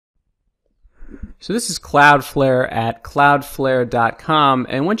So this is Cloudflare at cloudflare.com,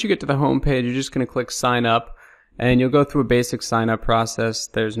 and once you get to the home page, you're just going to click sign up, and you'll go through a basic sign up process.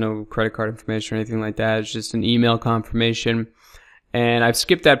 There's no credit card information or anything like that. It's just an email confirmation, and I've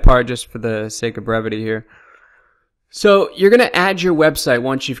skipped that part just for the sake of brevity here. So you're going to add your website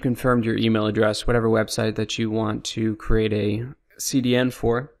once you've confirmed your email address, whatever website that you want to create a CDN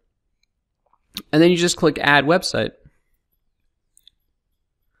for, and then you just click add website.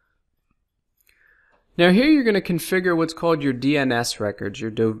 Now here you're going to configure what's called your DNS records,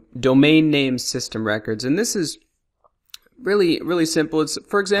 your domain name system records, and this is really simple. It's,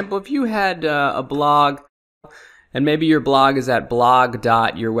 for example, if you had a blog, and maybe your blog is at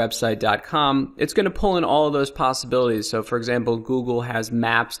blog.yourwebsite.com, it's going to pull in all of those possibilities. So for example, Google has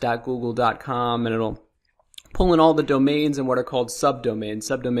maps.google.com, and it'll pull in all the domains and what are called subdomains.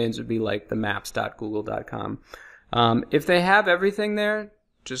 Subdomains would be like the maps.google.com. If they have everything there,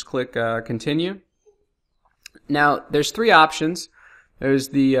 just click continue. Now, there's three options. There's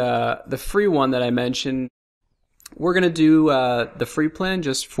the free one that I mentioned. We're going to do the free plan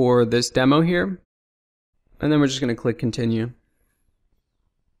just for this demo here. And then we're just going to click continue.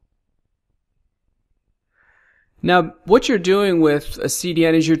 Now, what you're doing with a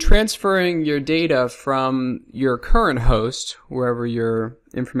CDN is you're transferring your data from your current host, wherever your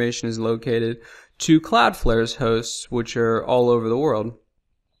information is located, to Cloudflare's hosts, which are all over the world.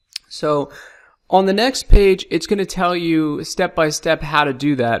 So, on the next page, it's going to tell you step by step how to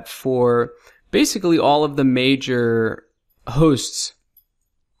do that for basically all of the major hosts.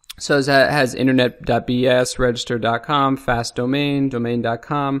 So it has internet.bs, register.com, fast domain,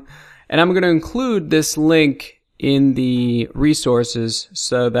 domain.com, and I'm going to include this link in the resources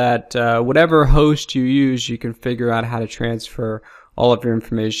so that whatever host you use, you can figure out how to transfer all of your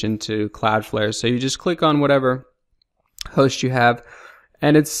information to Cloudflare. So you just click on whatever host you have.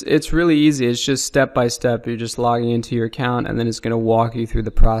 And it's really easy. It's just step by step. You're just logging into your account, and then it's going to walk you through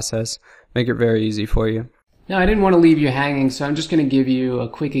the process, make it very easy for you. Now, I didn't want to leave you hanging, so I'm just going to give you a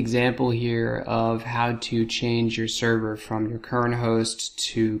quick example here of how to change your server from your current host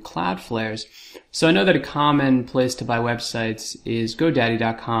to Cloudflare's. So I know that a common place to buy websites is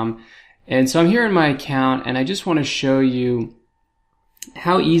GoDaddy.com, and so I'm here in my account, and I just want to show you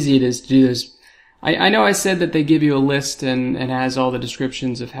how easy it is to do this. I know I said that they give you a list and has all the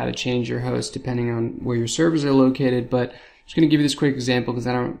descriptions of how to change your host depending on where your servers are located, but I'm just going to give you this quick example because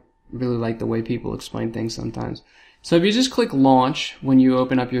I don't really like the way people explain things sometimes. So if you just click launch when you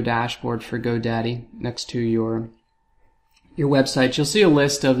open up your dashboard for GoDaddy next to your website, you'll see a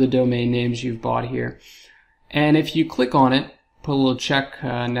list of the domain names you've bought here. And if you click on it, put a little check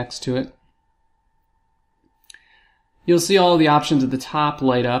next to it, you'll see all of the options at the top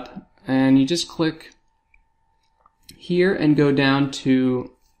light up. And you just click here and go down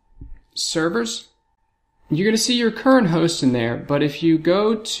to servers. You're going to see your current host in there, but if you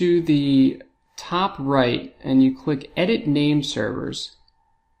go to the top right and you click edit name servers,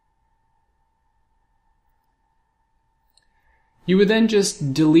 you would then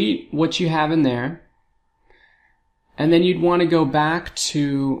just delete what you have in there, and then you'd want to go back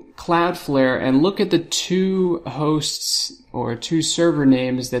to Cloudflare and look at the two hosts or two server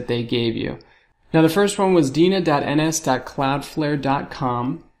names that they gave you. Now the first one was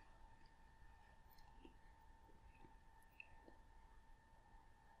dina.ns.cloudflare.com.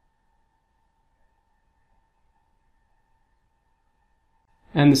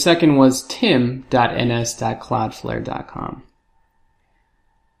 And the second was tim.ns.cloudflare.com.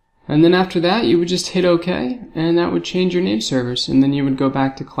 And then after that, you would just hit OK, and that would change your name servers. And then you would go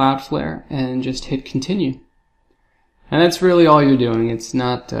back to Cloudflare and just hit continue. And that's really all you're doing. It's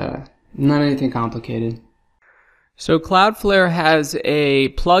not anything complicated. So Cloudflare has a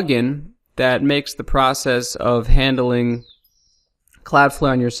plugin that makes the process of handling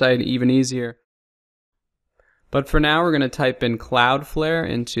Cloudflare on your site even easier. But for now, we're going to type in Cloudflare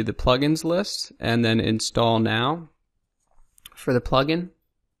into the plugins list and then install now for the plugin.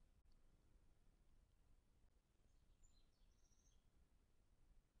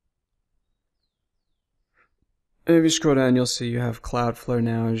 And if you scroll down, you'll see you have Cloudflare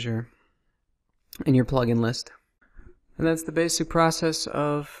now as in your plugin list. And that's the basic process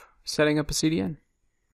of setting up a CDN.